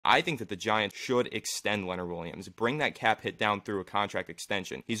I think that the Giants should extend Leonard Williams, bring that cap hit down through a contract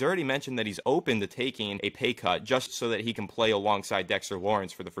extension. He's already mentioned that he's open to taking a pay cut just so that he can play alongside Dexter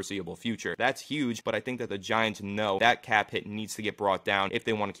Lawrence for the foreseeable future. That's huge, but I think that the Giants know that cap hit needs to get brought down if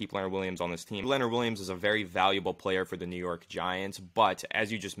they want to keep Leonard Williams on this team. Leonard Williams is a very valuable player for the New York Giants, but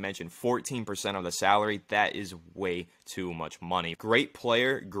as you just mentioned, 14% of the salary, that is way too much money. Great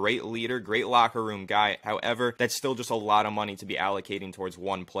player, great leader, great locker room guy. However, that's still just a lot of money to be allocating towards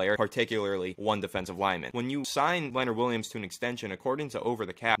one player, particularly one defensive lineman. When you sign Leonard Williams to an extension, according to Over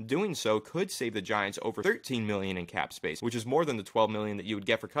the Cap, doing so could save the Giants over $13 million in cap space, which is more than the $12 million that you would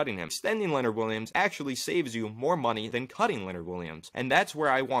get for cutting him. Extending Leonard Williams actually saves you more money than cutting Leonard Williams, and that's where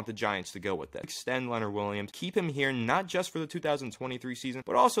I want the Giants to go with this. Extend Leonard Williams, keep him here not just for the 2023 season,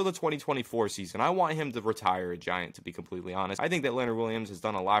 but also the 2024 season. I want him to retire a Giant, to be completely honest. I think that Leonard Williams has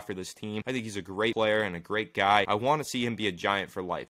done a lot for this team. I think he's a great player and a great guy. I want to see him be a Giant for life.